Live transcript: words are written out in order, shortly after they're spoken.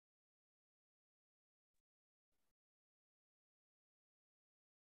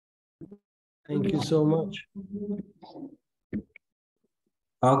Thank you so much.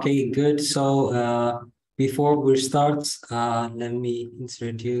 Okay, good. So before we start, let me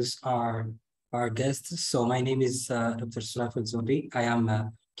introduce our guests. So my name is Dr. Surafat Zobi. I am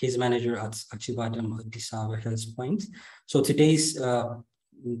a case manager at Acibadem Addis Ababa Health Point. So today's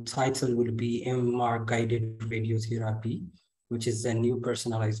title will be MR guided radiotherapy, which is a new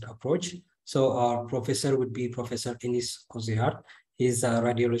personalized approach. So our professor would be Professor Enis Kozihar. He's a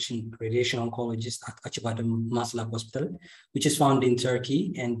radiation oncologist at Acibadem Maslak Hospital, which is found in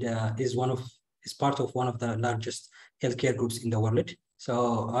Turkey and is part of one of the largest healthcare groups in the world.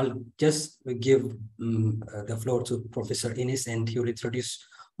 So I'll just give the floor to Professor Enis, and he will introduce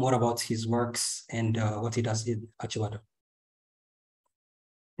more about his works and what he does in Acibadem.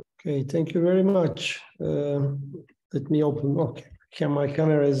 Okay, thank you very much. Let me open. Okay, my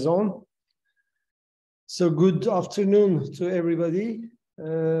camera is on. So good afternoon to everybody.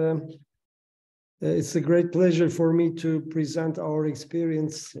 It's a great pleasure for me to present our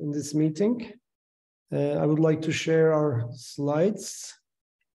experience in this meeting. I would like to share our slides.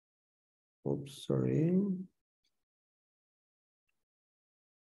 Oops, sorry.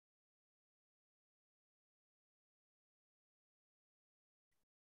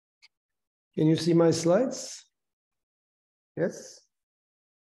 Can you see my slides? Yes?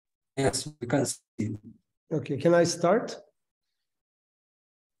 Yes, we can see. Okay, can I start?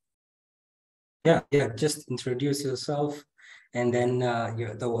 Yeah, just introduce yourself and then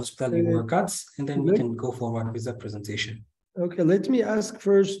the hospital you work at, and then we can go forward with the presentation. Okay, let me ask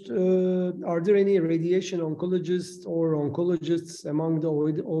first, are there any radiation oncologists or oncologists among the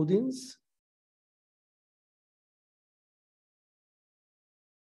audience?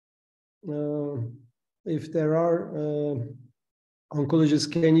 If there are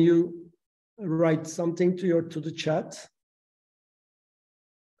oncologists, can you write something to the chat?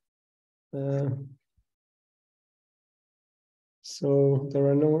 So there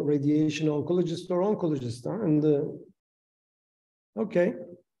are no radiation oncologists or oncologists, huh? And okay.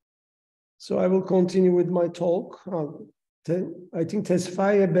 So I will continue with my talk. I think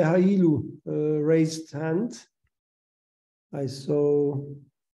Tesfaye Behailu raised hand. I saw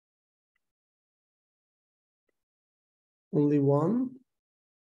only one.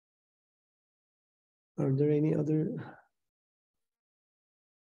 Are there any other?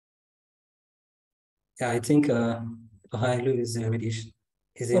 Yeah, I think Behailu is radiation.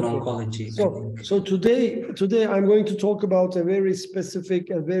 Is in oncology. So today I'm going to talk about a very specific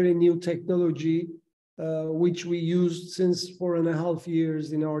and very new technology which we used since 4.5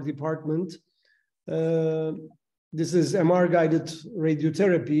 years in our department. This is MR-guided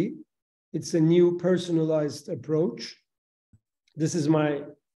radiotherapy. It's a new personalized approach. This is my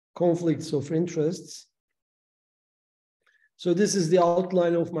conflicts of interests. So this is the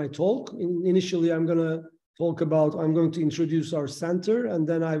outline of my talk. Initially, I'm going to introduce our center, and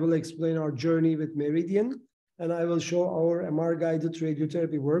then I will explain our journey with Meridian, and I will show our MR-guided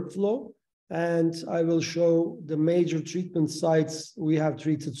radiotherapy workflow, and I will show the major treatment sites we have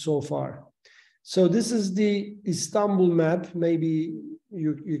treated so far. So this is the Istanbul map. Maybe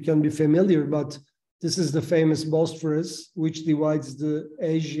you can be familiar, but this is the famous Bosphorus, which divides the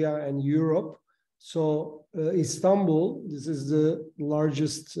Asia and Europe. So Istanbul, this is the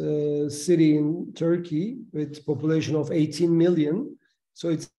largest city in Turkey with population of 18 million. So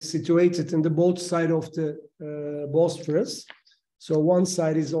it's situated in the both side of the Bosphorus. So one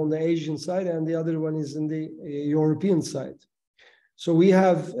side is on the Asian side and the other one is in the European side. So we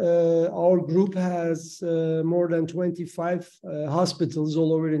have, our group has more than 25 hospitals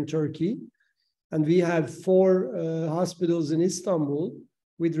all over in Turkey. And we have 4 hospitals in Istanbul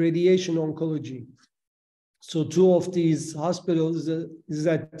with radiation oncology. So 2 of these hospitals is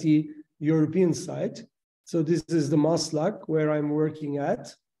at the European side. So this is the Maslak where I'm working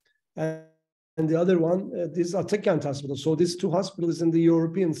at. And the other one, this is Atakent Hospital. So these 2 hospitals in the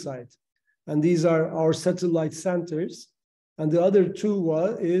European side. And these are our satellite centers. And the other 2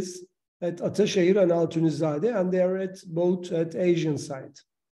 is at Ataşehir and Altunizade, and they are both at Asian side.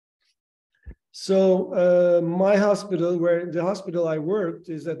 So my hospital, the hospital I worked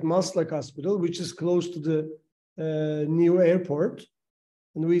is at Maslak Hospital, which is close to the new airport.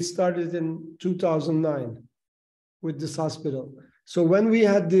 And we started in 2009 with this hospital. So when we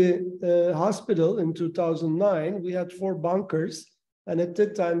had the hospital in 2009, we had 4 bunkers. And at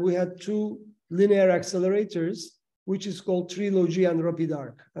that time, we had 2 linear accelerators, which is called Trilogy and Rapid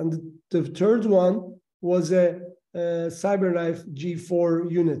Arc. And the third one was a CyberKnife G4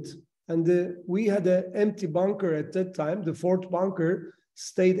 unit. And we had an empty bunker at that time. The 4th bunker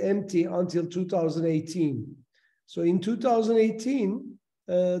stayed empty until 2018. So in 2018,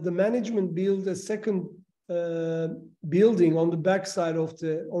 the management built a second building on the backside of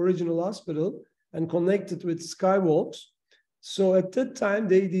the original hospital and connected with skywalks. So at that time,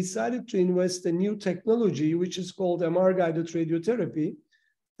 they decided to invest in new technology, which is called MR-guided radiotherapy.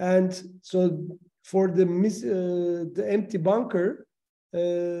 And so for the empty bunker,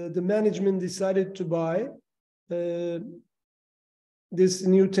 the management decided to buy this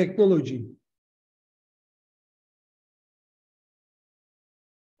new technology.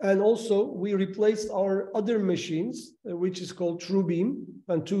 And also, we replaced our other machines, which is called TrueBeam,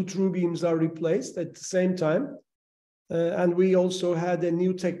 and 2 TrueBeams are replaced at the same time. And we also had a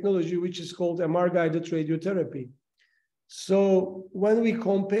new technology, which is called MR-guided radiotherapy. So when we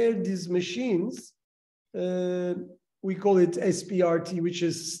compare these machines, we call it SPRT, which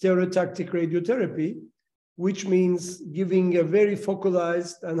is stereotactic radiotherapy, which means giving a very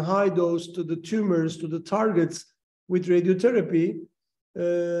focalized and high dose to the tumors, to the targets with radiotherapy.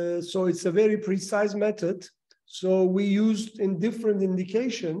 So it's a very precise method. So we used in different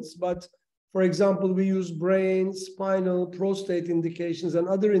indications, but for example, we use brain, spinal, prostate indications and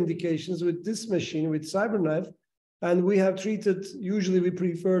other indications with this machine, with CyberKnife. And we have treated, usually we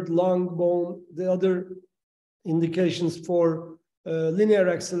preferred lung, bone, the other indications for linear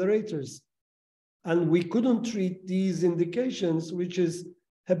accelerators. And we couldn't treat these indications, which is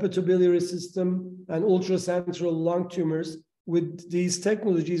hepatobiliary system and ultracentral lung tumors, with these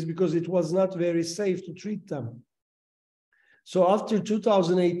technologies because it was not very safe to treat them. So after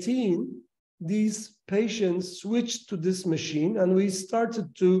 2018, these patients switched to this machine and we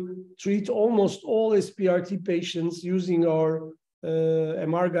started to treat almost all SPRT patients using our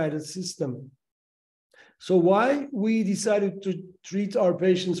MR-guided system. So why we decided to treat our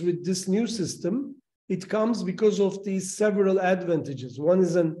patients with this new system? It comes because of these several advantages. One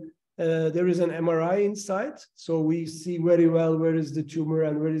is there is an MRI inside, so we see very well where is the tumor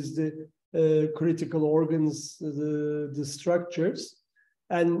and where is the critical organs, the structures.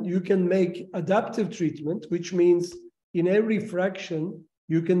 And you can make adaptive treatment, which means in every fraction,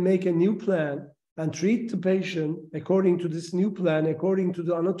 you can make a new plan and treat the patient according to this new plan, according to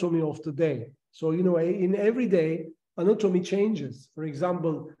the anatomy of the day. So, you know, in every day, anatomy changes. For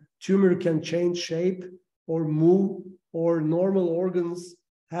example, tumor can change shape or move, or normal organs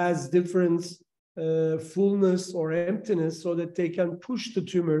has different fullness or emptiness, so that they can push the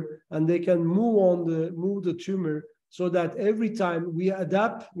tumor and they can move the tumor, so that every time we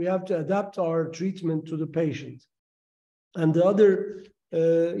have to adapt our treatment to the patient. And the other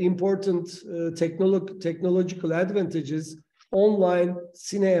important technological advantage is online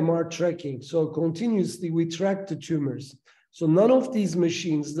cine-MR tracking. So continuously we track the tumors. So none of these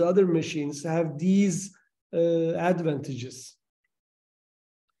machines, the other machines, have these advantages.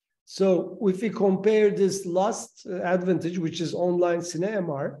 So if we compare this last advantage, which is online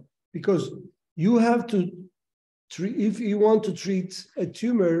cine-MR, because you have to treat, if you want to treat a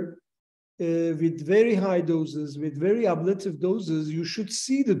tumor with very high doses, with very ablative doses, you should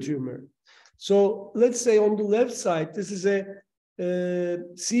see the tumor. So let's say on the left side, this is a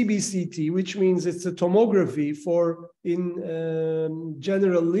CBCT, which means it's a tomography for in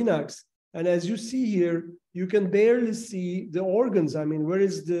general Linux. And as you see here, you can barely see the organs. I mean, where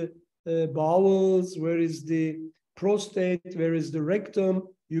is the bowels? Where is the prostate? Where is the rectum?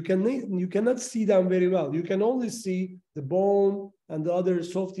 You cannot see them very well. You can only see the bone and the other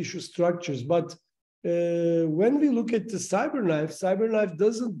soft tissue structures. But when we look at the CyberKnife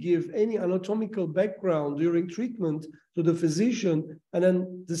doesn't give any anatomical background during treatment to the physician. And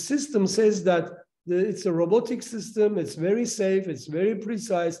then the system says that it's a robotic system, it's very safe, it's very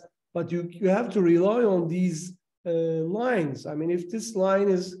precise, but you have to rely on these lines. I mean, if this line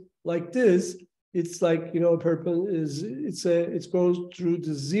is like this, it's like, you know, it goes through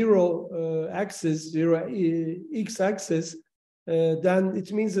the zero x-axis, then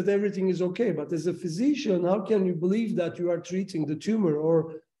it means that everything is okay. But as a physician, how can you believe that you are treating the tumor,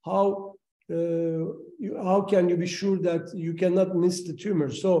 or how can you be sure that you cannot miss the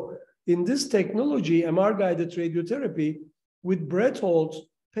tumor? So in this technology, MR-guided radiotherapy, with breath holds,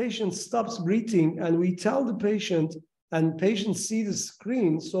 patient stops breathing, and we tell the patient, and patients see the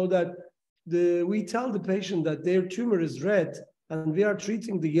screen, so that we tell the patient that their tumor is red, and we are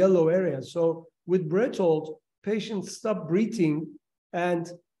treating the yellow area. So with breath hold, patients stop breathing,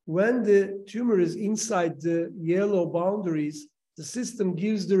 and when the tumor is inside the yellow boundaries, the system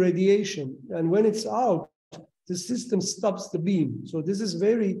gives the radiation, and when it's out, the system stops the beam. So this is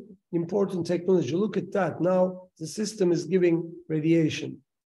very important technology. Look at that. Now the system is giving radiation.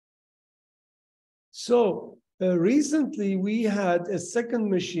 So recently we had a second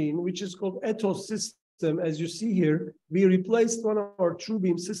machine, which is called Ethos system. system, as you see here, we replaced one of our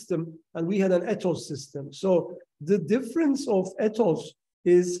TrueBeam system and we had an Ethos system. So the difference of Ethos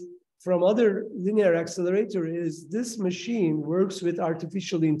is from other linear accelerator is this machine works with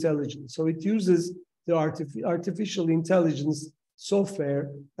artificial intelligence. So it uses the artificial intelligence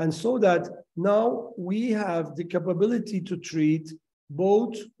software. And so that now we have the capability to treat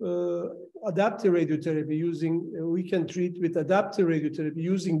both adaptive radiotherapy we can treat with adaptive radiotherapy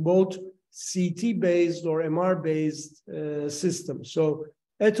using both CT-based or MR-based systems. So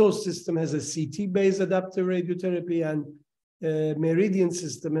Ethos system has a CT-based adaptive radiotherapy and Meridian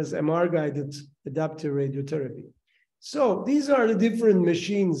system has MR-guided adaptive radiotherapy. So these are the different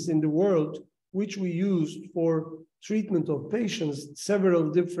machines in the world which we use for treatment of patients,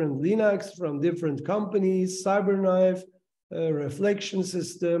 several different Linacs from different companies, CyberKnife, reflection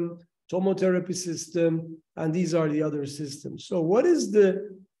system, tomotherapy system, and these are the other systems. So what is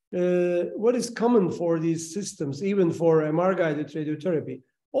common for these systems, even for MR-guided radiotherapy?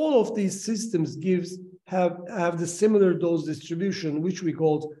 All of these systems have the similar dose distribution, which we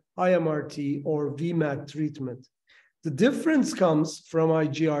call IMRT or VMAT treatment. The difference comes from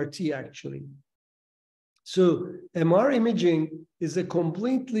IGRT, actually. So MR imaging is a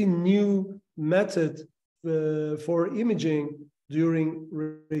completely new method for imaging during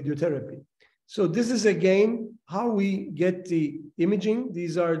radiotherapy. So this is again how we get the imaging.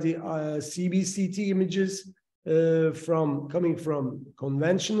 These are the CBCT images coming from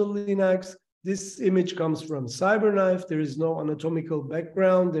conventional Linacs. This image comes from CyberKnife. There is no anatomical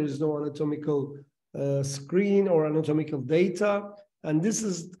background. There is no anatomical screen or anatomical data. And this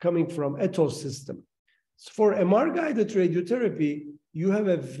is coming from Ethos system. So for MR-guided radiotherapy, you have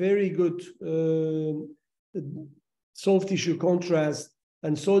a very good soft tissue contrast,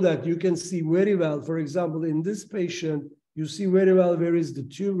 and so that you can see very well. For example, in this patient, you see very well where is the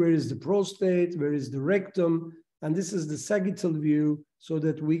tumor, where is the prostate, where is the rectum, and this is the sagittal view, so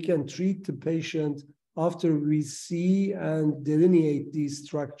that we can treat the patient after we see and delineate these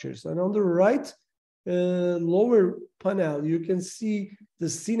structures. And on the right lower panel, you can see the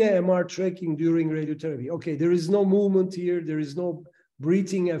cine-MR tracking during radiotherapy. Okay, there is no movement here, there is no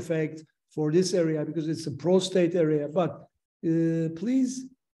breathing effect for this area because it's a prostate area, but please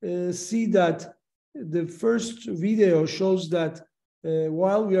see that the first video shows that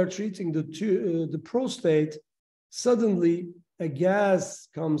while we are treating the prostate, suddenly a gas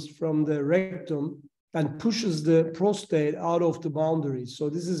comes from the rectum and pushes the prostate out of the boundaries. So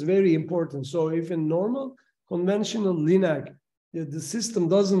this is very important. So if in normal conventional Linac, the system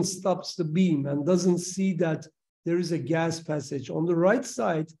doesn't stop the beam and doesn't see that there is a gas passage. On the right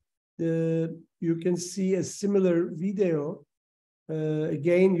side, you can see a similar video.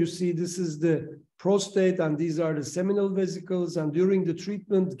 Again, you see this is the prostate and these are the seminal vesicles, and during the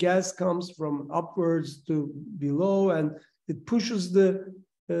treatment, gas comes from upwards to below and it pushes the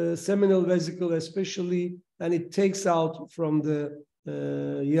seminal vesicle especially, and it takes out from the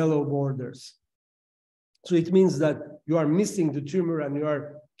yellow borders. So it means that you are missing the tumor and you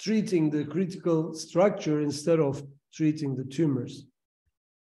are treating the critical structure instead of treating the tumors.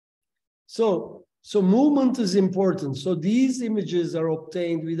 So movement is important. So these images are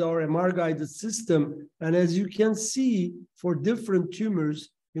obtained with our MR-guided system. And as you can see, for different tumors,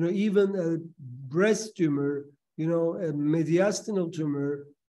 even a breast tumor, a mediastinal tumor,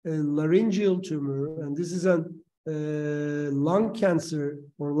 a laryngeal tumor, and this is a lung cancer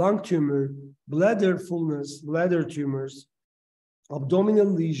or lung tumor, bladder fullness, bladder tumors, abdominal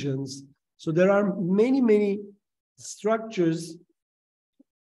lesions. So there are many structures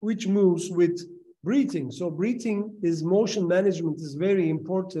which moves with breathing. So breathing is motion management is very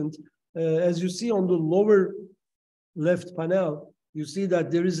important. As you see on the lower left panel, you see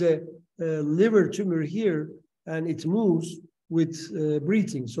that there is a liver tumor here and it moves with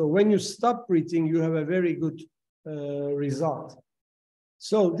breathing. So when you stop breathing, you have a very good result.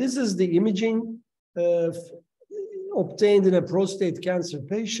 So this is the imaging obtained in a prostate cancer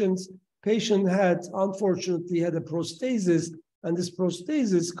patient. Patient unfortunately had a prosthesis, and this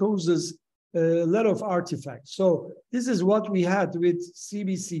prosthesis causes a lot of artifacts. So this is what we had with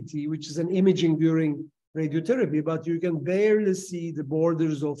CBCT, which is an imaging during radiotherapy, but you can barely see the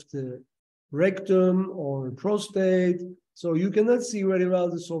borders of the rectum or prostate. So you cannot see very well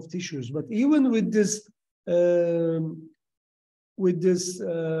the soft tissues. But even with this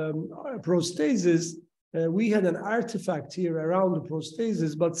prosthesis, we had an artifact here around the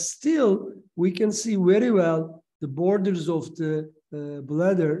prosthesis, but still we can see very well the borders of the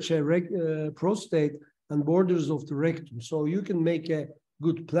bladder, prostate, and borders of the rectum. So you can make a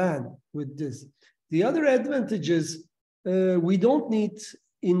good plan with this. The other advantage is we don't need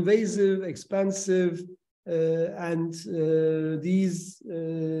invasive, expensive, and these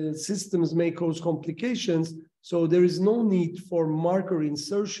systems may cause complications. So there is no need for marker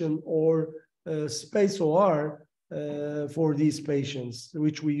insertion or space OR for these patients,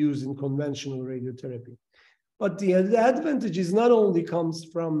 which we use in conventional radiotherapy. But the advantage is not only comes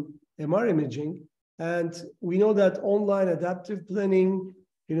from MR imaging, and we know that online adaptive planning,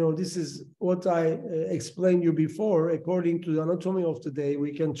 this is what I explained you before. According to the anatomy of the day,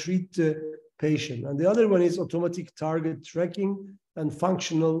 we can treat the patient. And the other one is automatic target tracking, and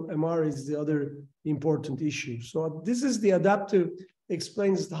functional MR is the other important issue. So this is the adaptive,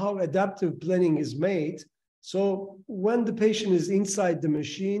 explains how adaptive planning is made. So when the patient is inside the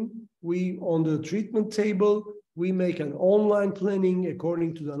machine, we, on the treatment table, we make an online planning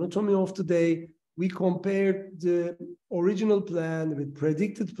according to the anatomy of the day. We compare the original plan with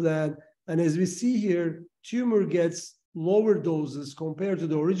predicted plan. And as we see here, tumor gets lower doses compared to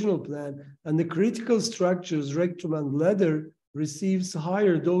the original plan, and the critical structures, rectum and bladder, receives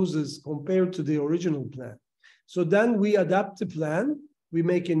higher doses compared to the original plan. So then we adapt the plan, we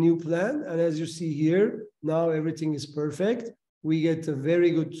make a new plan, and as you see here, now everything is perfect. We get a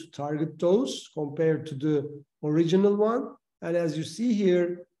very good target dose compared to the original one. And as you see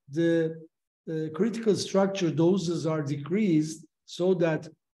here, the critical structure doses are decreased so that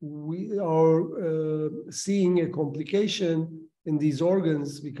we are seeing a complication in these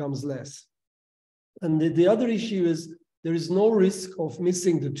organs becomes less. And the other issue is there is no risk of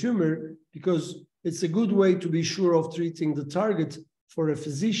missing the tumor, because it's a good way to be sure of treating the target for a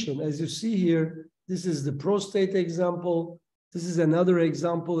physician. As you see here, this is the prostate example. This is another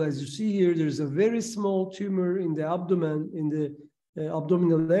example. As you see here, there's a very small tumor in the abdomen, in the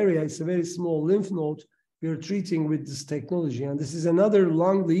abdominal area. It's a very small lymph node we are treating with this technology. And this is another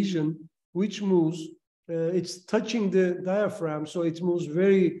lung lesion which moves. It's touching the diaphragm, so it moves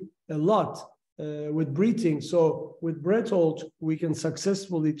a lot with breathing. So with breath hold, we can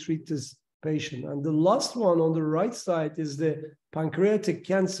successfully treat this patient. And the last one on the right side is the pancreatic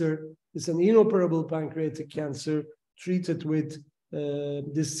cancer. It's an inoperable pancreatic cancer treated with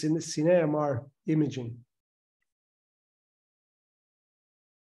this CineMR imaging.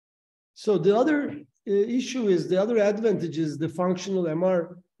 So the other issue is, the other advantage is the functional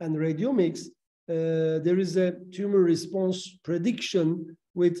MR and radiomics. There is a tumor response prediction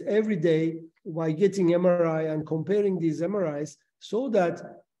with every day by getting MRI and comparing these MRIs, so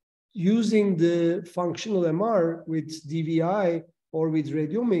that using the functional MR with DVI or with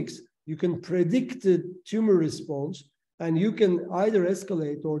radiomics, you can predict the tumor response, and you can either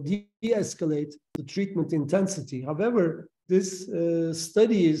escalate or de-escalate the treatment intensity. However, these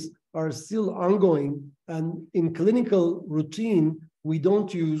studies are still ongoing, and in clinical routine, we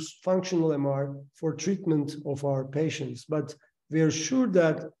don't use functional MR for treatment of our patients, but we are sure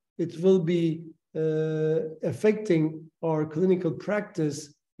that it will be affecting our clinical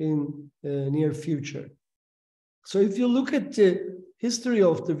practice in near future. So if you look at the history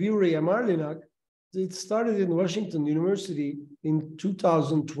of the ViewRay MR Linac, it started in Washington University in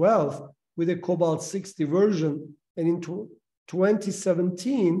 2012 with a Cobalt-60 version, and in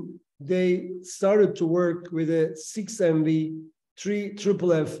 2017, they started to work with a 6MV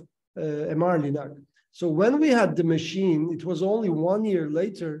triple F MR Linac. So when we had the machine, it was only 1 year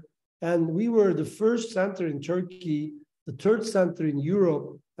later, and we were the first center in Turkey, the third center in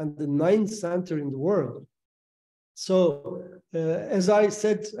Europe, and the 9th center in the world. So as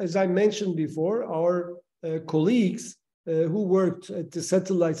I mentioned before, our colleagues who worked at the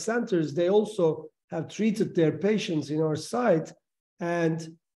satellite centers, they also have treated their patients in our site.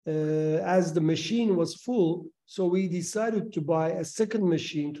 And as the machine was full, so we decided to buy a second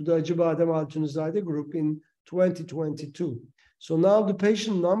machine to the Acıbadem Altunizade group in 2022. So now the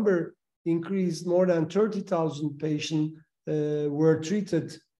patient number increased. More than 30,000 patients were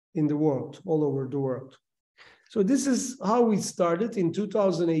treated in the world, all over the world. So this is how we started. In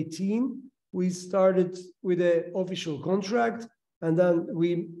 2018, we started with an official contract, and then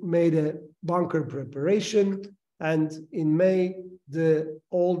we made a bunker preparation. And in May,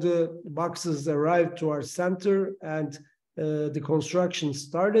 all the boxes arrived to our center, and the construction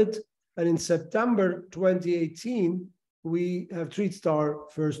started. And in September 2018, we have treated our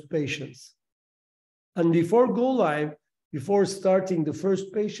first patients. And before go live, before starting the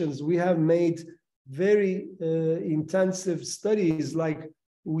first patients, we have made very intensive studies. Like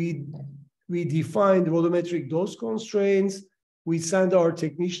we defined volumetric dose constraints. We sent our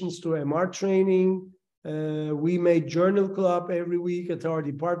technicians to MR training. We made journal club every week at our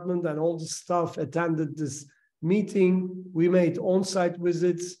department, and all the staff attended this meeting. We made on-site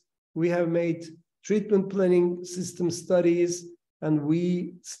visits. We have made treatment planning system studies. and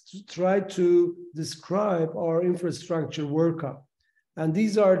we try to describe our infrastructure workup. And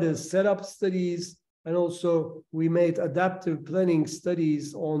these are the setup studies, and also we made adaptive planning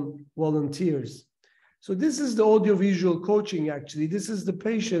studies on volunteers. So this is the audiovisual coaching, actually. This is the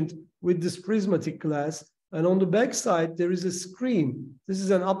patient with this prismatic glass. And on the back side, there is a screen. This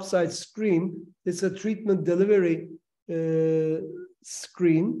is an upside screen. It's a treatment delivery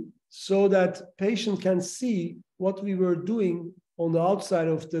screen so that patient can see what we were doing on the outside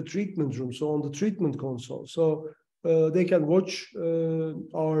of the treatment room, so on the treatment console. So they can watch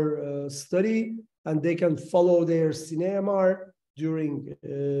our study, and they can follow their CineMR during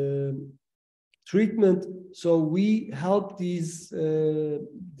treatment. So we help these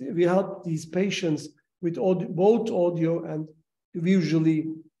patients with both audio and visual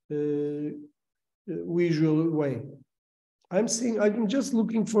way. I'm just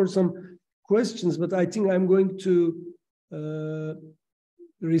looking for some questions, but I think I'm going to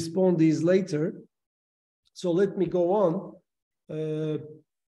respond these later. So let me go on.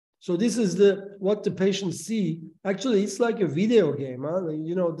 So this is what the patients see. Actually, it's like a video game. Huh?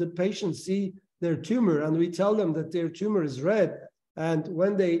 You know, the patients see their tumor, and we tell them that their tumor is red. And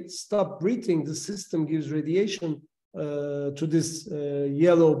when they stop breathing, the system gives radiation to this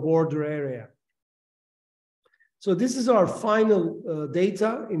yellow border area. So this is our final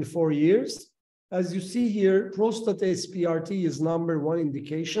data in 4 years. As you see here, prostate SPRT is #1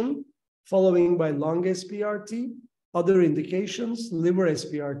 indication, following by lung SPRT, other indications, liver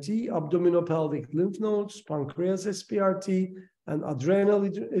SPRT, abdominopelvic lymph nodes, pancreas SPRT, and adrenal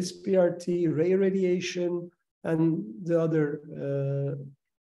SPRT, ray radiation, and the other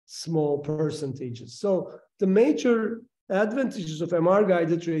small percentages. So the major advantages of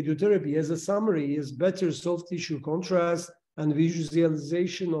MR-guided radiotherapy, as a summary, is better soft tissue contrast and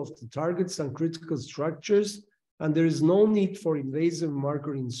visualization of the targets and critical structures, and there is no need for invasive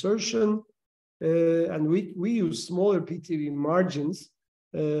marker insertion. And we use smaller PTV margins,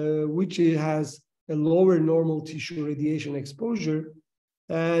 which has a lower normal tissue radiation exposure.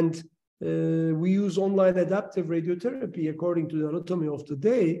 And we use online adaptive radiotherapy according to the anatomy of the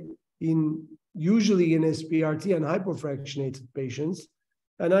day, usually in SPRT and hypofractionated patients.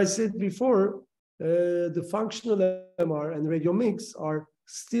 And I said before, the functional MR and radiomix are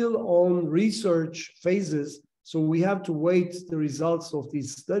still on research phases, so we have to wait the results of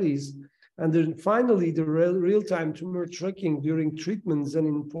these studies. And then finally, the real-time tumor tracking during treatment is an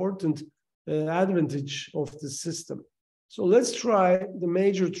important advantage of the system. So let's try the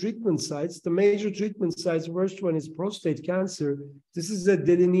major treatment sites. The major treatment sites, first one is prostate cancer. This is a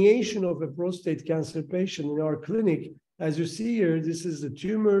delineation of a prostate cancer patient in our clinic. As you see here, this is the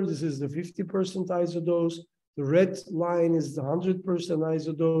tumor, this is the 50% isodose. The red line is the 100%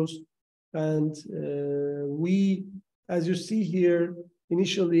 isodose. And as you see here,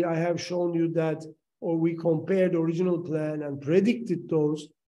 initially I have shown you that, or we compared the original plan and predicted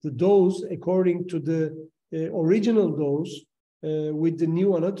the dose according to the original dose with the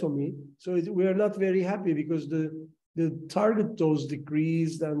new anatomy. So we are not very happy because the target dose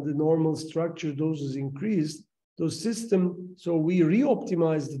decreased and the normal structure doses increased. So we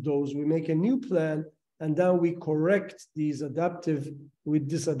re-optimize the dose, we make a new plan, and then we correct with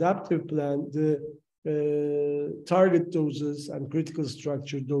this adaptive plan, the target doses and critical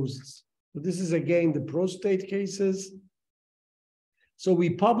structure doses. So this is again the prostate cases. So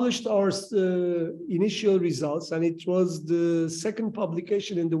we published our initial results, and it was the second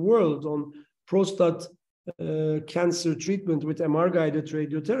publication in the world on prostate cancer treatment with MR-guided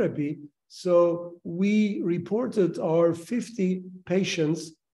radiotherapy. So we reported our 50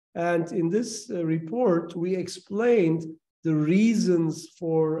 patients, and in this report, we explained the reasons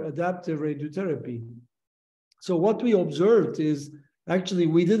for adaptive radiotherapy. So what we observed is, actually,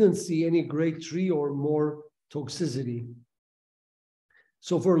 we didn't see any grade 3 or more toxicity.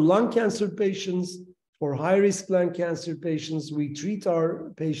 So for lung cancer patients, for high-risk lung cancer patients, we treat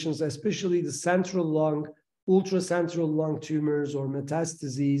our patients, especially the central lung, ultracentral lung tumors or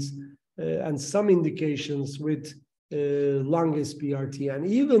metastases, and some indications with lung SPRT. And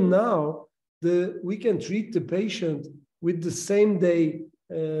even now, we can treat the patient with the same day,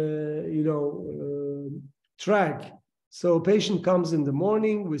 track. So patient comes in the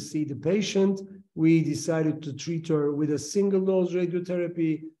morning, we see the patient, we decided to treat her with a single dose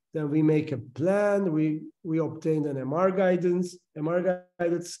radiotherapy, then we make a plan, we obtained an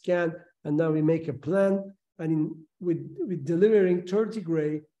MR-guided scan, and now we make a plan, and with delivering 30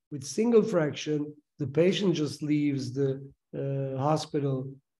 gray with single fraction, the patient just leaves the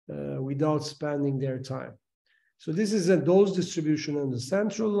hospital without spending their time. So this is a dose distribution on the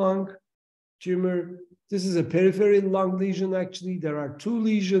central lung tumor. This is a peripheral lung lesion, actually. There are two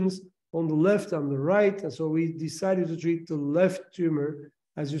lesions on the left and the right. And so we decided to treat the left tumor.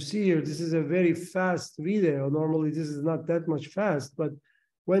 As you see here, this is a very fast video. Normally, this is not that much fast, but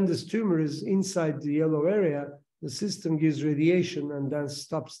when this tumor is inside the yellow area, the system gives radiation and then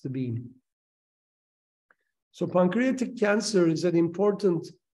stops the beam. So pancreatic cancer is an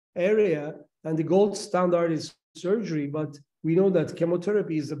important area, and the gold standard is surgery, but we know that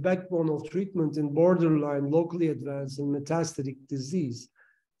chemotherapy is the backbone of treatment in borderline, locally advanced, and metastatic disease.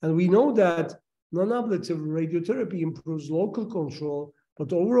 And we know that non-ablative radiotherapy improves local control,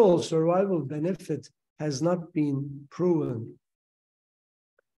 but overall survival benefit has not been proven.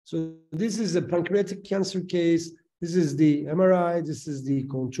 So this is a pancreatic cancer case. This is the MRI. This is the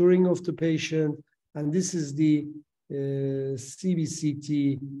contouring of the patient. And this is the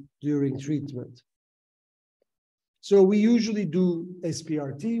CBCT during treatment. So we usually do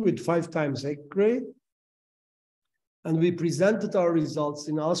SPRT with 5 times X-ray. And we presented our results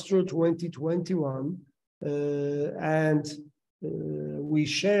in ASTRO 2021. We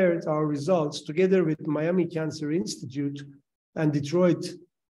shared our results together with Miami Cancer Institute and Detroit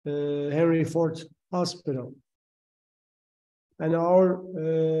Henry Ford Hospital. And our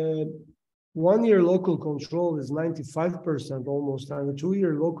 1-year local control is 95% almost, and the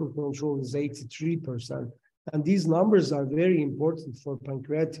 2-year local control is 83%. And these numbers are very important for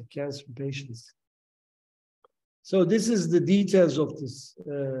pancreatic cancer patients. So this is the details of this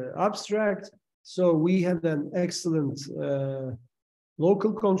abstract. So we had an excellent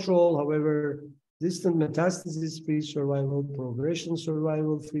local control. However, distant metastasis-free survival, progression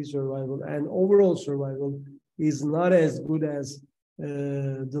survival-free survival, and overall survival is not as good as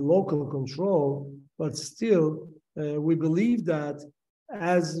the local control, but still, we believe that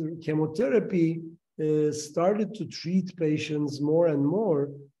as chemotherapy started to treat patients more and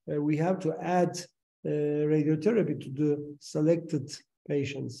more, we have to add radiotherapy to the selected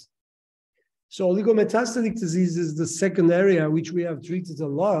patients. So oligometastatic disease is the second area which we have treated a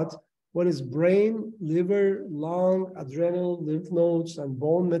lot. One is brain, liver, lung, adrenal, lymph nodes, and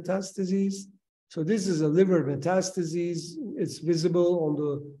bone metastases. So this is a liver metastases. It's visible on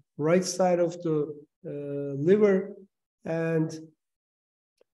the right side of the liver. And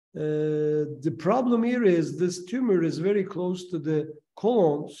the problem here is this tumor is very close to the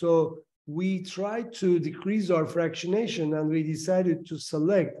colon. So we tried to decrease our fractionation, and we decided to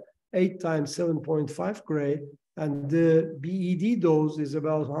select 8 times 7.5 gray, and the BED dose is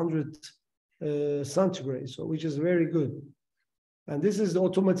about 100 centigrade, so which is very good. And this is the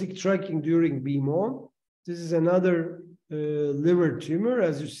automatic tracking during BMON. This is another liver tumor.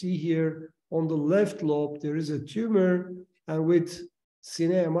 As you see here on the left lobe, there is a tumor, and with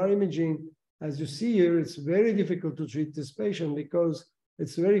cine-MR imaging, as you see here, it's very difficult to treat this patient because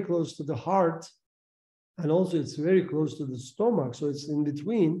it's very close to the heart, and also it's very close to the stomach, so it's in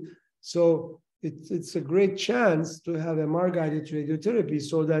between. So it's a great chance to have MR-guided radiotherapy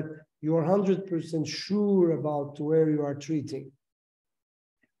so that you're 100% sure about where you are treating.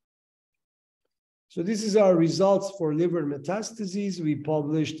 So this is our results for liver metastases. We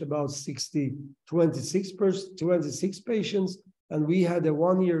published about 26 patients, and we had a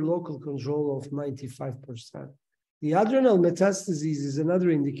 1-year local control of 95%. The adrenal metastases is another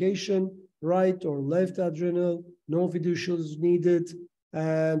indication, right or left adrenal, no fiducials needed.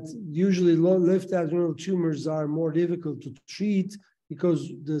 And usually left adrenal tumors are more difficult to treat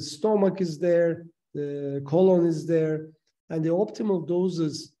because the stomach is there, the colon is there, and the optimal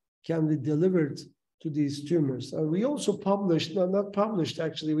doses can be delivered to these tumors. And we also published, not published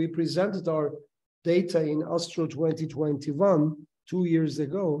actually, we presented our data in ASTRO 2021, 2 years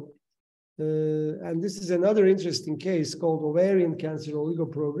ago. And this is another interesting case called ovarian cancer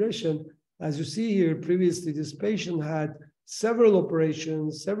oligoprogression. As you see here, previously this patient had several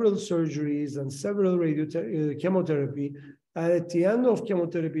operations, several surgeries, and several chemotherapy. And at the end of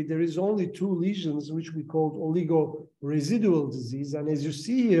chemotherapy, there is only 2 lesions, which we call oligoresidual disease. And as you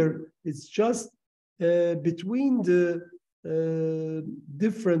see here, it's just between the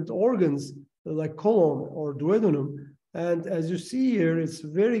different organs, like colon or duodenum. And as you see here, it's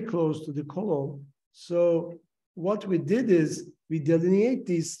very close to the colon. So what we did is we delineate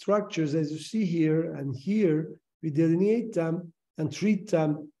these structures, as you see here and here. We delineate them and treat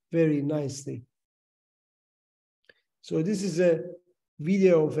them very nicely. So this is a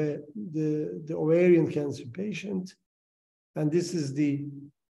video of the ovarian cancer patient. And this is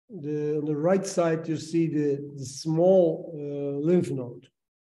on the right side, you see the small lymph node.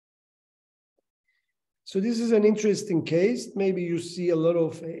 So this is an interesting case. Maybe you see a lot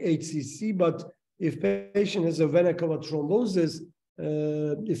of HCC, but if patient has a vena cava thrombosis,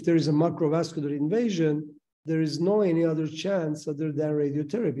 if there is a macrovascular invasion, there is no any other chance other than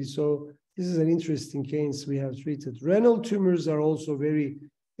radiotherapy. So this is an interesting case we have treated. Renal tumors are also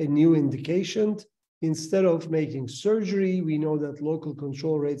a new indication. Instead of making surgery, we know that local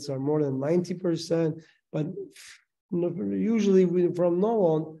control rates are more than 90%, but usually from now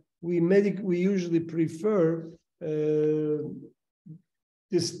on, we usually prefer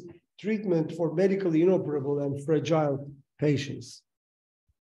this treatment for medically inoperable and fragile patients.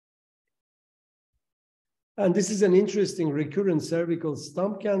 And this is an interesting recurrent cervical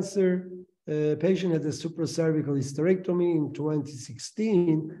stump cancer. Patient had a supracervical hysterectomy in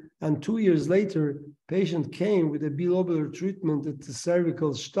 2016, and 2 years later, patient came with a bilobular treatment at the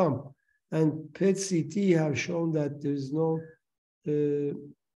cervical stump. And PET-CT have shown that there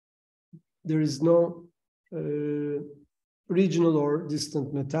is no regional or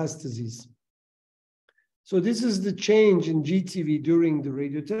distant metastases. So this is the change in GTV during the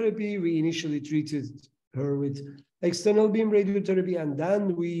radiotherapy. We initially treated her with external beam radiotherapy, and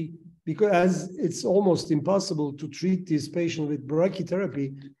then because it's almost impossible to treat this patient with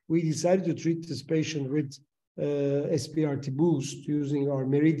brachytherapy, we decided to treat this patient with SBRT boost using our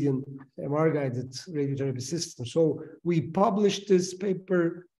Meridian MR-guided radiotherapy system. So we published this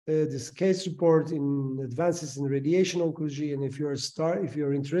paper, this case report in Advances in Radiation Oncology, and if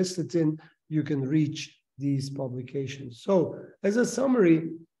you're interested in, you can reach these publications. So as a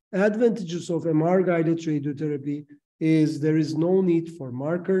summary, advantages of MR-guided radiotherapy is there is no need for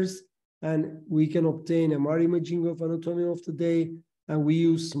markers, and we can obtain MR imaging of anatomy of the day, and we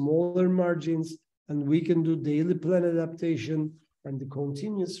use smaller margins, and we can do daily plan adaptation and the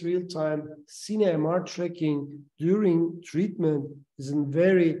continuous real-time cine-MR tracking during treatment is a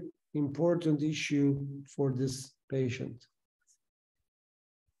very important issue for this patient.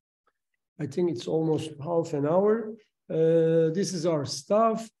 I think it's almost half an hour. This is our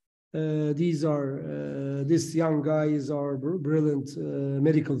staff. This young guy is our brilliant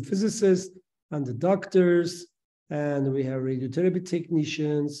medical physicist and the doctors, and we have radiotherapy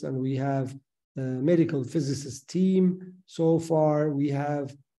technicians, and we have medical physicist team. So far, we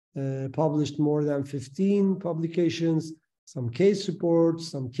have published more than 15 publications, some case reports,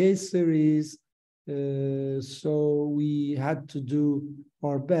 some case series. So we had to do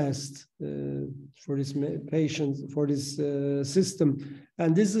our best for this patient, for this system.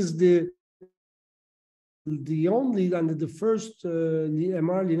 And this is the only and the first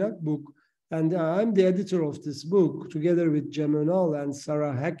MR Linac book. And I'm the editor of this book together with Jemonal and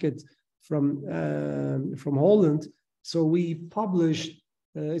Sarah Hackett from Holland. So we published,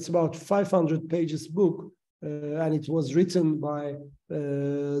 it's about 500 pages book, and it was written by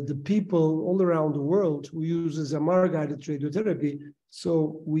the people all around the world who uses MR-guided radiotherapy.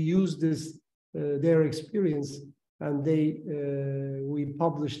 So we use this, their experience, and we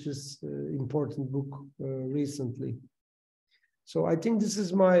published this important book recently. So I think this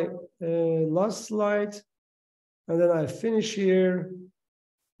is my last slide, and then I finish here.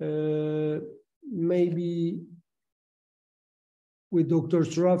 Maybe with Dr.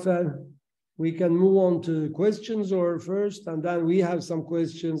 Surafel, we can move on to questions or first, and then we have some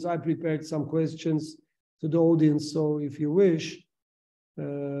questions. I prepared some questions to the audience, so if you wish,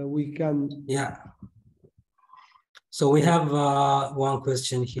 we can. Yeah. So we have one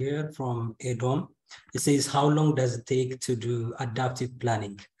question here from Edom. It says, how long does it take to do adaptive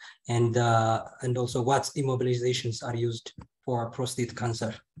planning? And also what immobilizations are used for prostate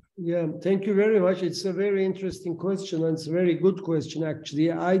cancer? Yeah, thank you very much. It's a very interesting question, and it's a very good question,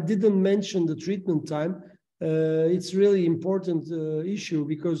 actually. I didn't mention the treatment time. It's really important issue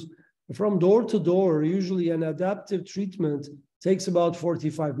because from door to door, usually an adaptive treatment takes about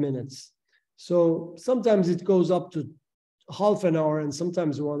 45 minutes. So sometimes it goes up to half an hour and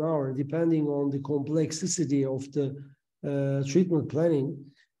sometimes 1 hour, depending on the complexity of the treatment planning.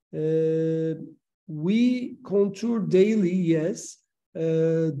 We contour daily, yes.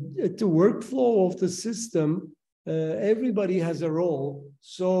 At the workflow of the system, everybody has a role.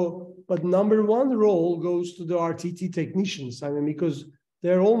 So, but number one role goes to the RTT technicians. I mean, because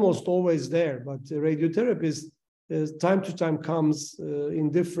they're almost always there, but the radiotherapist time to time comes in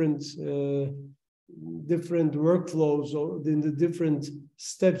different workflows or in the different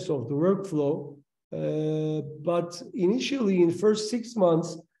steps of the workflow. But initially, in first 6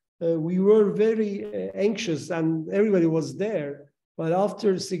 months, we were very anxious and everybody was there. But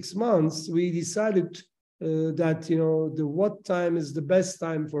after 6 months, we decided that, you know, what time is the best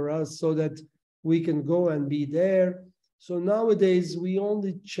time for us so that we can go and be there. So nowadays, we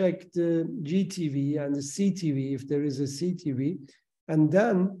only check the GTV and the CTV, if there is a CTV. And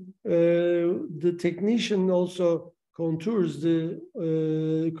then the technician also contours the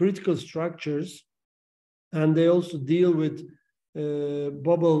critical structures, and they also deal with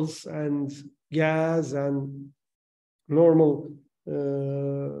bubbles and gas and normal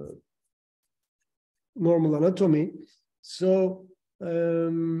anatomy. So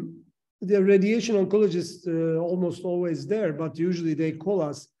the radiation oncologist almost always there, but usually they call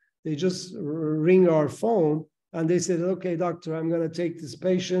us. They just ring our phone and they said, okay, doctor, I'm going to take this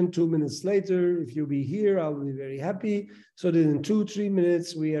patient 2 minutes later. If you'll be here, I'll be very happy. So then in 2-3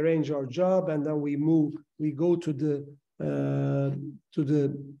 minutes, we arrange our job and then we go to the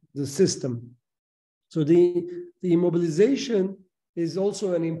system. So the immobilization is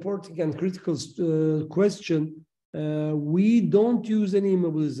also an important and critical question. We don't use any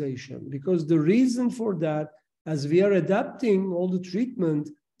immobilization because the reason for that, as we are adapting all the treatment,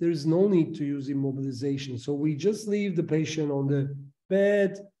 there is no need to use immobilization. So we just leave the patient on the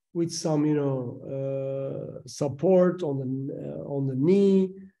bed with some, support on the knee,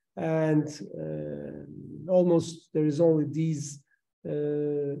 and almost there is only these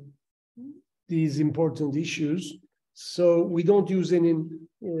important issues. So we don't use any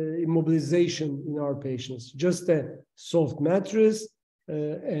immobilization in our patients, just a soft mattress,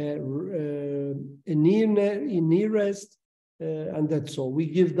 a knee rest, and that's all. We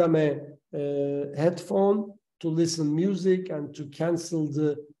give them a headphone to listen music and to cancel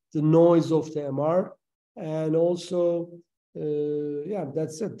the noise of the MR. And also, yeah,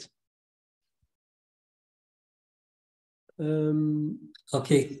 that's it.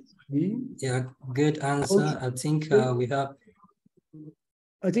 Okay. Yeah, good answer. I think we have.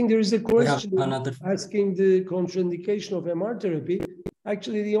 I think there is a question another asking the contraindication of MR therapy.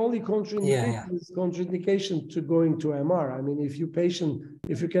 Actually, the only contraindication is contraindication to going to MR. I mean, if you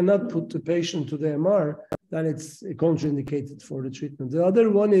cannot put the patient to the MR, then it's contraindicated for the treatment. The other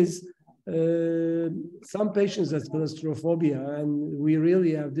one is some patients have claustrophobia, and we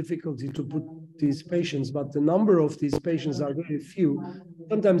really have difficulty to put these patients, but the number of these patients are very few.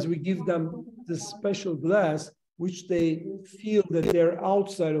 Sometimes we give them this special glass, which they feel that they're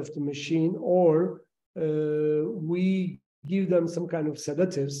outside of the machine, or we give them some kind of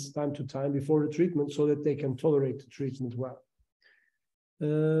sedatives time to time before the treatment so that they can tolerate the treatment well.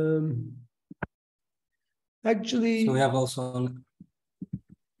 Actually, so we have also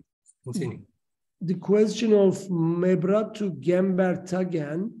continue. The question of Mebratu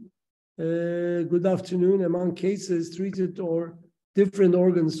Gembertagan, good afternoon, among cases treated or different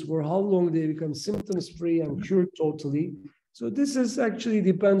organs, for how long they become symptoms free and cured totally. So this is actually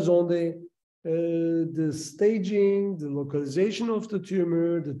depends on the staging, the localization of the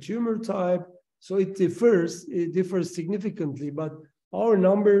tumor type. So it differs significantly, but our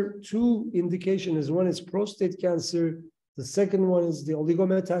number 2 indication is one is prostate cancer, the second one is the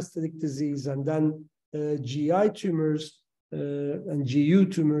oligometastatic disease, and then GI tumors and GU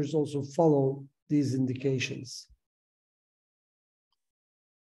tumors also follow these indications.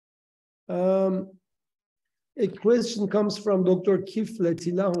 A question comes from Dr. Kifle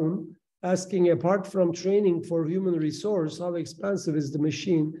Tilahun, asking, apart from training for human resource, how expensive is the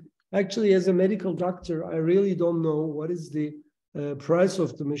machine? Actually, as a medical doctor, I really don't know what is the price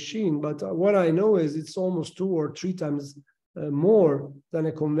of the machine, but what I know is it's almost 2 or 3 times more than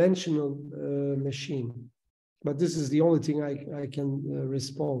a conventional machine. But this is the only thing I can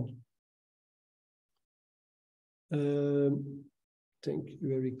respond. Thank you,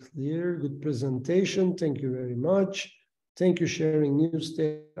 very clear. Good presentation. Thank you very much. Thank you, sharing new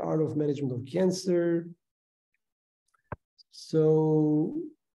state art of management of cancer. So,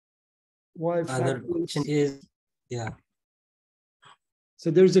 why other question is, yeah.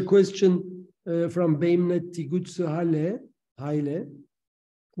 So there's a question from Beimnet Tigutsu Haile.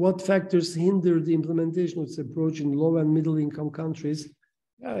 What factors hinder the implementation of this approach in low and middle income countries?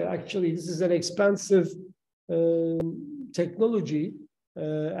 Actually, this is an expensive technology,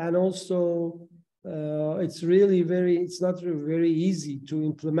 and also it's not very easy to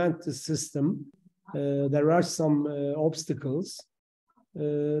implement the system. There are some obstacles,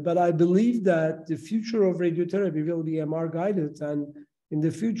 but I believe that the future of radiotherapy will be MR guided, and in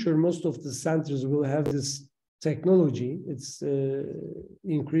the future, most of the centers will have this technology. It's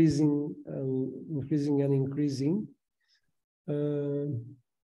increasing.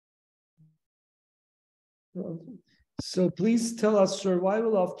 So please tell us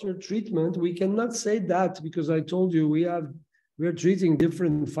survival after treatment. We cannot say that because I told you we're treating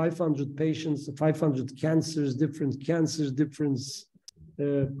different 500 patients, 500 cancers, different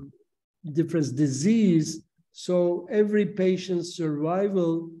disease. So every patient's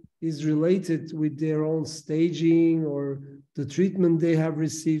survival is related with their own staging or the treatment they have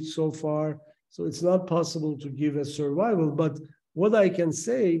received so far. So it's not possible to give a survival, but what I can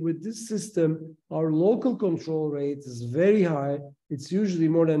say with this system, our local control rate is very high. It's usually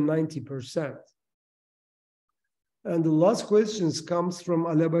more than 90%. And the last questions comes from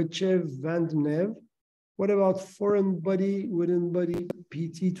Alabachev Vandenev. What about foreign body, within body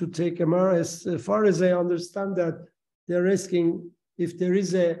PT to take MR? As far as I understand that, they're asking if there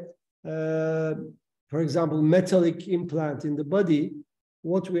is a, for example, metallic implant in the body,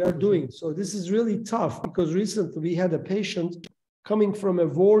 what we are doing. So this is really tough because recently we had a patient coming from a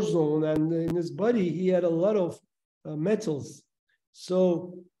war zone, and in his body, he had a lot of metals.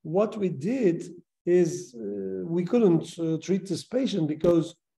 So what we did is we couldn't treat this patient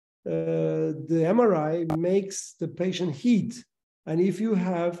because the MRI makes the patient heat. And if you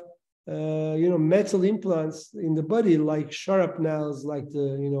have, metal implants in the body, like shrapnels, like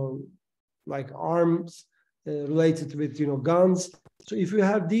like arms related with, guns. So if you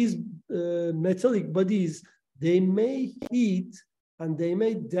have these metallic bodies, they may heat and they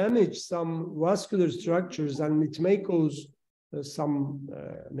may damage some vascular structures, and it may cause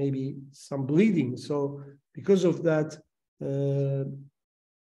maybe some bleeding. So because of that,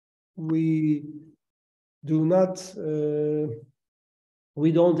 we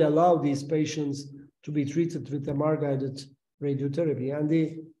don't allow these patients to be treated with MR-guided radiotherapy. And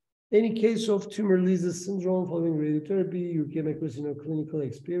any case of tumor lysis syndrome following radiotherapy you came across in a clinical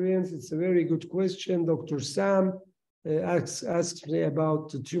experience? It's a very good question. Dr. Sam asked me about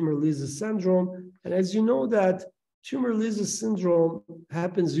the tumor lysis syndrome. And as you know that tumor lysis syndrome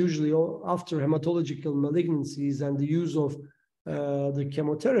happens usually after hematological malignancies and the use of the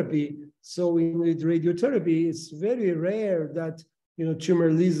chemotherapy. So with radiotherapy, it's very rare that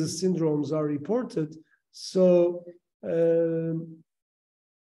tumor lysis syndromes are reported. So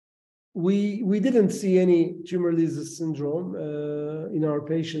we didn't see any tumor lysis syndrome in our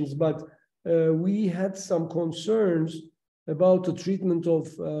patients, but we had some concerns about the treatment of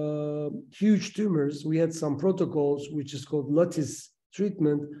huge tumors. We had some protocols, which is called lattice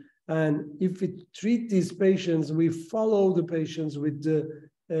treatment. And if we treat these patients, we follow the patients with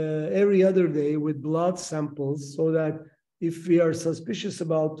every other day with blood samples, so that if we are suspicious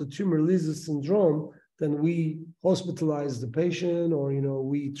about the tumor lysis syndrome, then we hospitalize the patient, or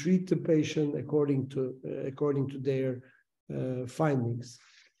we treat the patient according to their findings.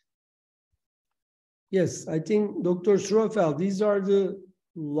 Yes, I think Dr. Surafel, these are the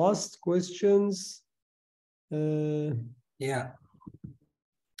last questions. Yeah,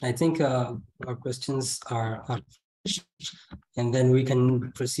 I think our questions are finished, and then we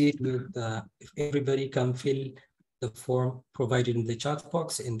can proceed with if everybody can fill the form provided in the chat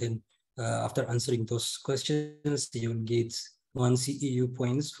box, and then after answering those questions, you'll get 1 CEU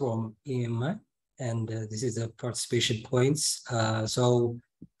points from EMI, and this is the participation points. So,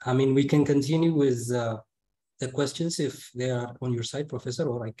 I mean, we can continue with the questions if they are on your side, Professor,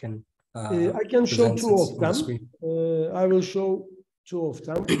 or I can show two of them. I will show two of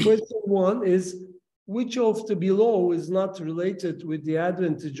them. Question one is, which of the below is not related with the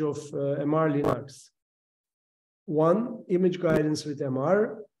advantage of MR Linux? 1, image guidance with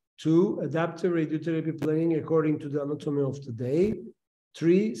MR. 2, adaptive radiotherapy planning according to the anatomy of the day.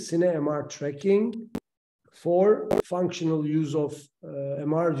 3, cine-MR tracking. 4, functional use of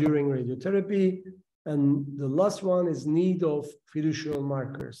MR during radiotherapy. And the last one is need of fiducial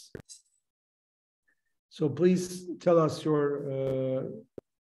markers. So please tell us your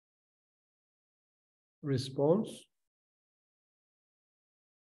response.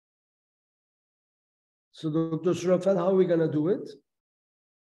 So Dr. Surafel, how are we gonna do it?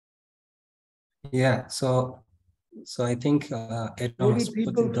 Yeah, so I think maybe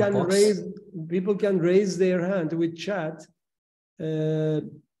people can raise their hand with chat. Yeah.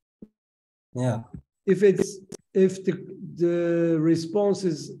 If the response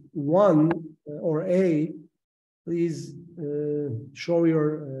is 1 or A, please show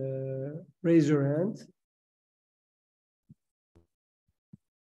your raise your hand.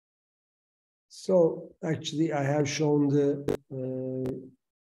 So actually, I have shown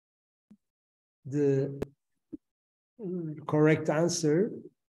the correct answer.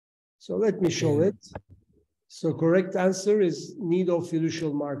 So let me show it. So correct answer is need of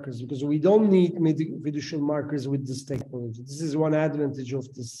fiducial markers, because we don't need fiducial markers with this technology. This is one advantage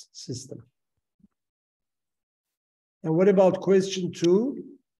of this system. And what about question 2?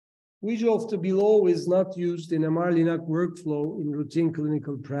 Which of the below is not used in MR-Linac workflow in routine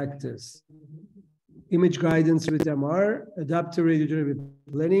clinical practice? Image guidance with MR, adaptive radiotherapy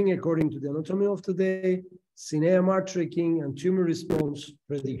planning according to the anatomy of the day, cine-MR tracking, and tumor response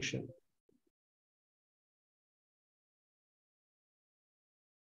prediction.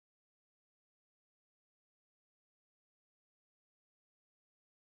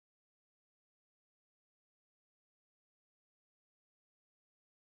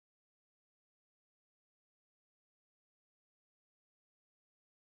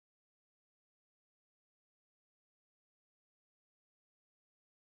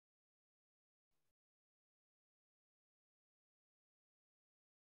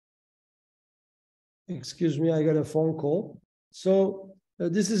 Excuse me, I got a phone call. So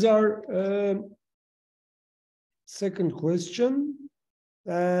this is our second question,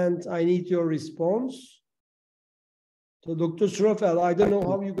 and I need your response. So Dr. Surafel, I don't know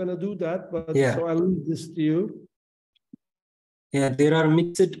how you're going to do that, but so I'll leave this to you. Yeah, there are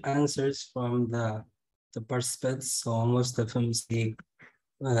mixed answers from the participants. So most of them say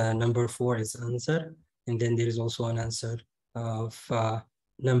number 4 is answer. And then there is also an answer of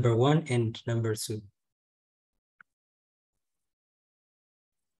number 1 and number 2.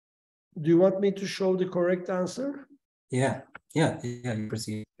 Do you want me to show the correct answer? Yeah, you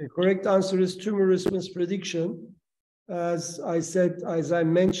proceed. The correct answer is tumor response prediction. As I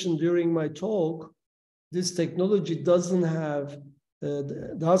mentioned during my talk, this technology does have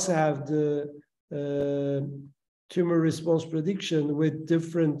the tumor response prediction with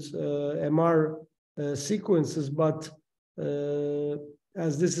different MR sequences, but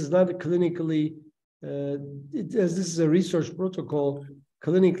as this is not a clinically, as this is a research protocol,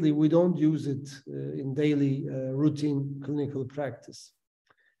 clinically we don't use it in daily routine clinical practice.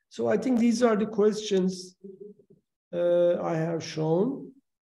 So I think these are the questions I have shown.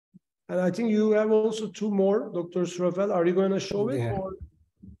 And I think you have also 2 more, Dr. Surafel. Are you going to show it? Or?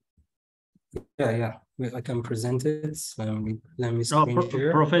 Yeah. I can present it. Let me screen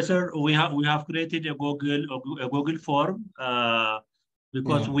share. Professor, we have created a Google form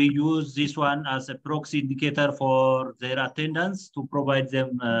because we use this one as a proxy indicator for their attendance to provide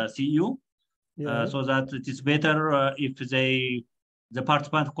them CU, so that it is better if the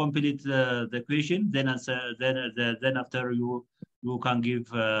participant complete the question, then after you can give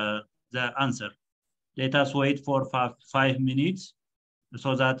the answer. Let us wait for 5 minutes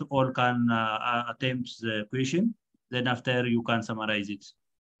so that all can attempt the question. Then after you can summarize it.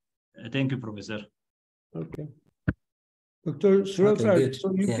 Thank you, Professor. Okay. Dr. Surafel,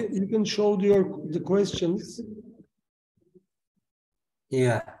 so you can show the questions.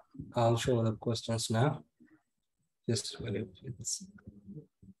 Yeah, I'll show the questions now. Just wait.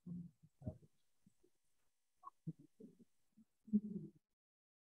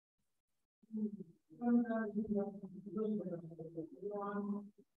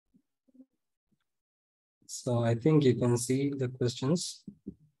 So I think you can see the questions.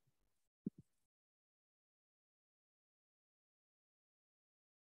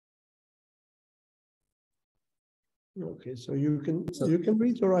 Okay, so you can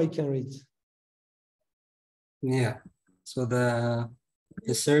read or I can read. Yeah. So the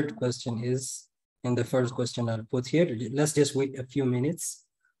third question is, and the first question I'll put here. Let's just wait a few minutes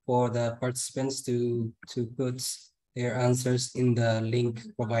for the participants to put their answers in the link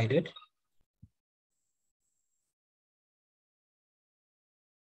provided.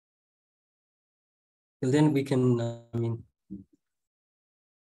 And then we can,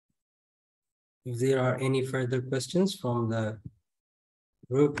 if there are any further questions from the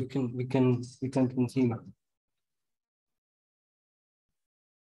group, we can continue.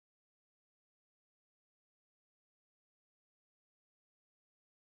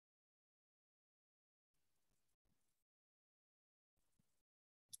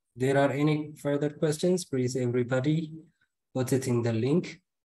 There are any further questions, please everybody put it in the link.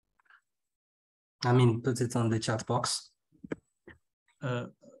 Put it on the chat box.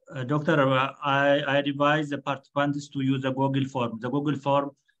 Doctor, I advise the participants to use the Google form. The Google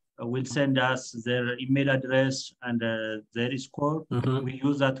form will send us their email address and their score. We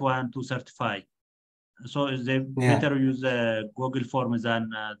use that one to certify. So they better use the Google form than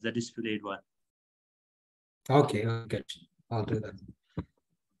the displayed one. Okay, I'll do that.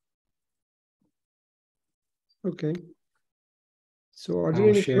 Okay. So are there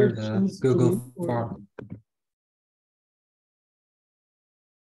any questions? The Google form.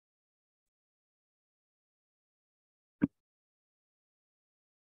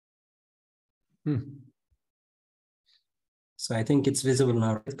 So I think it's visible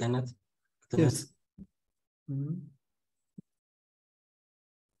now, right, Kenneth? Yes.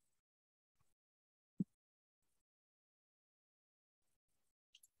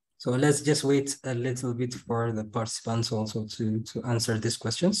 So let's just wait a little bit for the participants also to answer these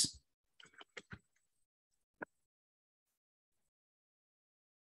questions.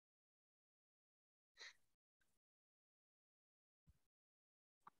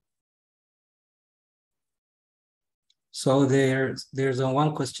 So there's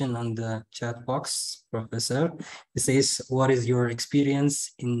one question on the chat box, Professor. It says, what is your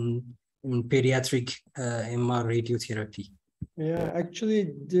experience in pediatric MR radiotherapy? Yeah,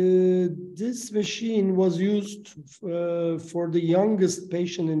 actually, this machine was used for the youngest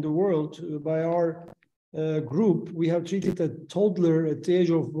patient in the world by our group. We have treated a toddler at the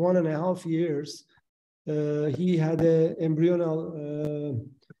age of 1.5 years, He had an embryonal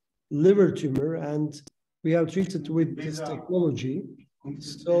liver tumor, and we have treated with this technology.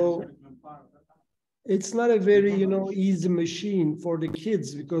 So it's not a very, easy machine for the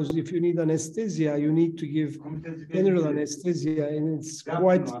kids, because if you need anesthesia, you need to give general anesthesia, and it's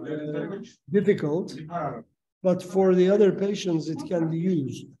quite difficult. But for the other patients, it can be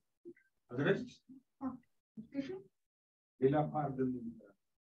used.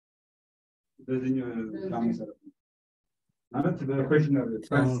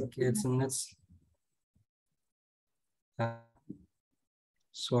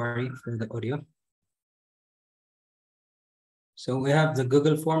 Sorry for the audio. So we have the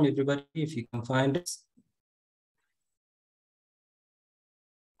Google form, everybody, if you can find it.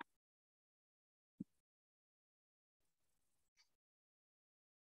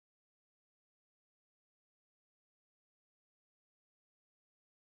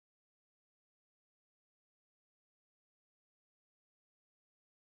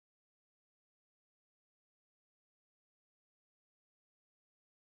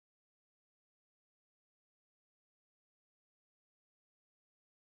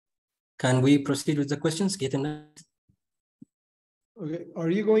 Can we proceed with the questions? Okay, are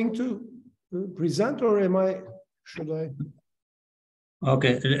you going to present, or should I?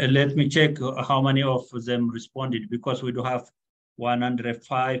 Okay, let me check how many of them responded, because we do have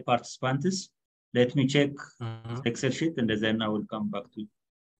 105 participants. Let me check the Excel sheet, and then I will come back to you.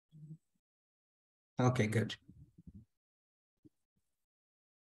 Okay, good.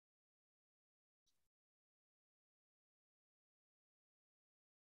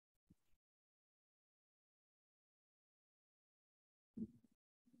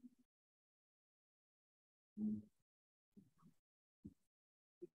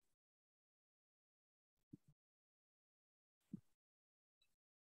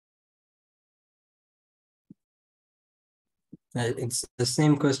 It's the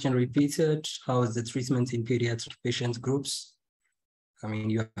same question repeated. How is the treatment in pediatric patient groups? I mean,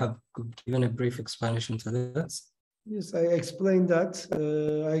 you have given a brief explanation to that. Yes, I explained that.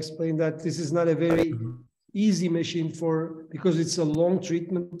 This is not a very easy machine because it's a long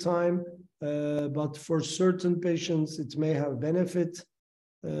treatment time, but for certain patients, it may have benefit.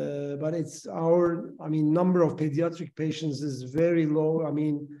 But number of pediatric patients is very low. I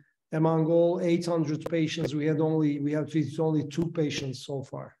mean, among all 800 patients, we have treated only 2 patients so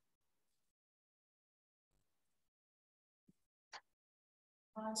far.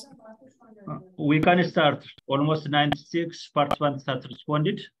 We can start. Almost 96 participants have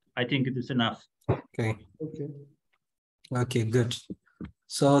responded. I think it is enough. Okay. Okay, good.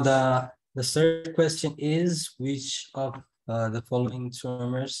 So the third question is, which of the following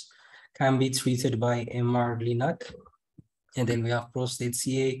tumors can be treated by MR-Linac? And then we have prostate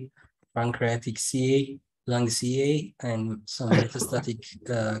CA, pancreatic CA, lung CA, and some metastatic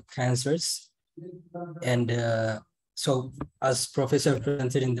cancers. And so as Professor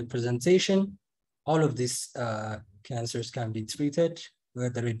presented in the presentation, all of these cancers can be treated,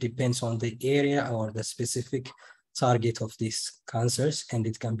 whether it depends on the area or the specific target of these cancers, and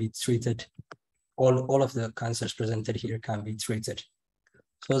it can be treated. All of the cancers presented here can be treated.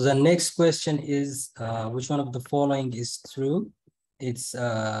 So the next question is, which one of the following is true? It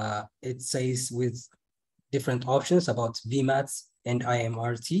says with different options about VMATs and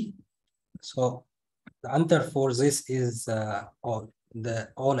IMRT. So the answer for this is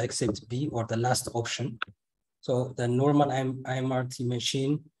all except B, or the last option. So the normal IMRT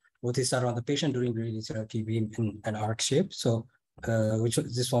machine rotates around the patient during radiotherapy beam in an arc shape. So which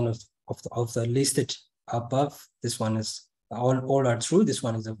this one of the listed above, this one is all are true. This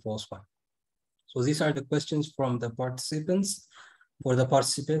one is a false one. So these are the questions from the participants. For the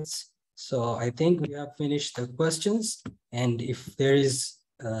participants, so I think we have finished the questions. And if there is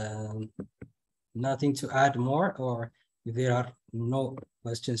nothing to add more, or if there are no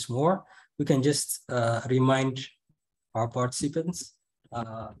questions more, we can just remind our participants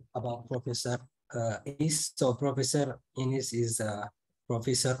about Professor Enis. So Professor Enis is a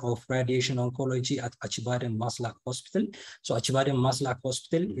professor of radiation oncology at Acıbadem Maslak Hospital. So Acıbadem Maslak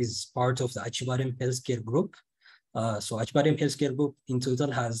Hospital is part of the Acıbadem Healthcare Group. So Acıbadem Healthcare Group in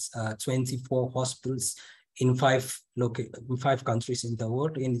total has 24 hospitals in five countries in the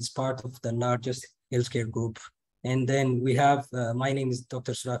world, and it's part of the largest healthcare group. And then we have, my name is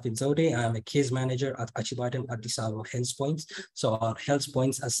Dr. Surafil Zode. I'm a case manager at Acıbadem Addis Ababa Health Points. So our Health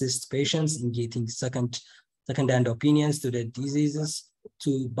Points assist patients in getting second-hand opinions to their diseases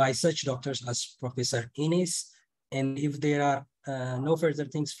by such doctors as Professor Enis. And if there are no further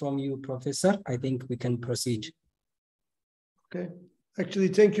things from you, Professor, I think we can proceed. Okay, Actually,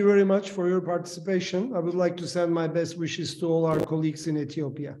 thank you very much for your participation. I would like to send my best wishes to all our colleagues in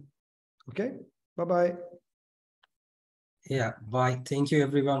Ethiopia. Okay, bye-bye. Yeah, bye. Thank you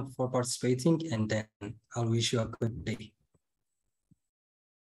everyone for participating, and then I'll wish you a good day.